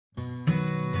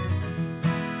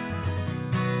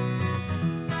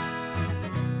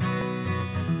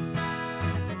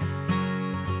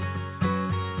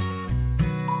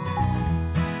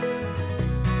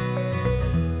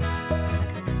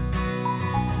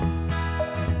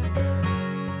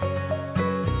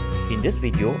In this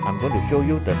video, I'm going to show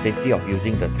you the safety of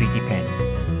using the 3D pen.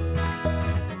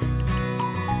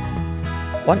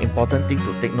 One important thing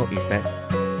to take note is that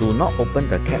do not open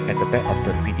the cap at the back of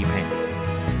the 3D pen.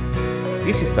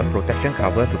 This is the protection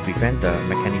cover to prevent the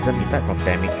mechanism inside from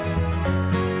damage.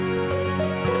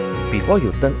 Before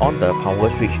you turn on the power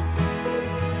switch,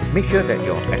 make sure that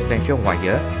your extension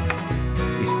wire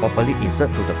is properly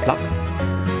inserted to the plug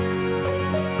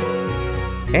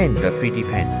and the 3D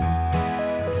pen.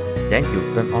 Then you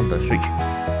turn on the switch.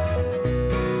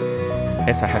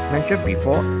 As I have mentioned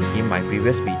before in my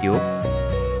previous video,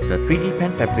 the 3D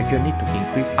pen temperature needs to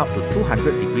increase up to 200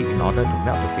 degrees in order to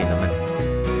melt the filament.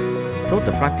 So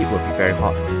the front tip will be very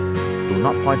hot. Do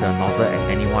not point the nozzle at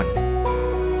anyone.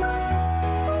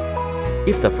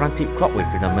 If the front tip clogged with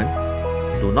filament,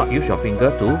 do not use your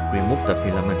finger to remove the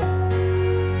filament.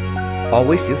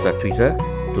 Always use a tweezer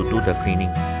to do the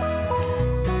cleaning.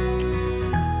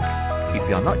 If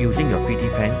you are not using your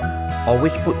 3D pen,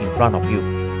 always put in front of you.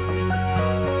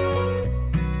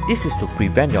 This is to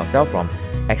prevent yourself from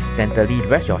accidentally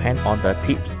rest your hand on the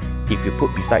tips if you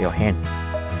put beside your hand.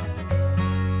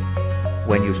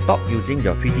 When you stop using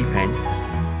your 3D pen,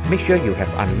 make sure you have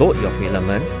unloaded your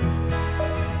filament,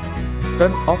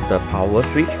 turn off the power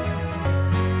switch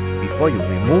before you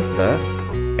remove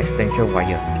the extension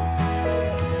wire.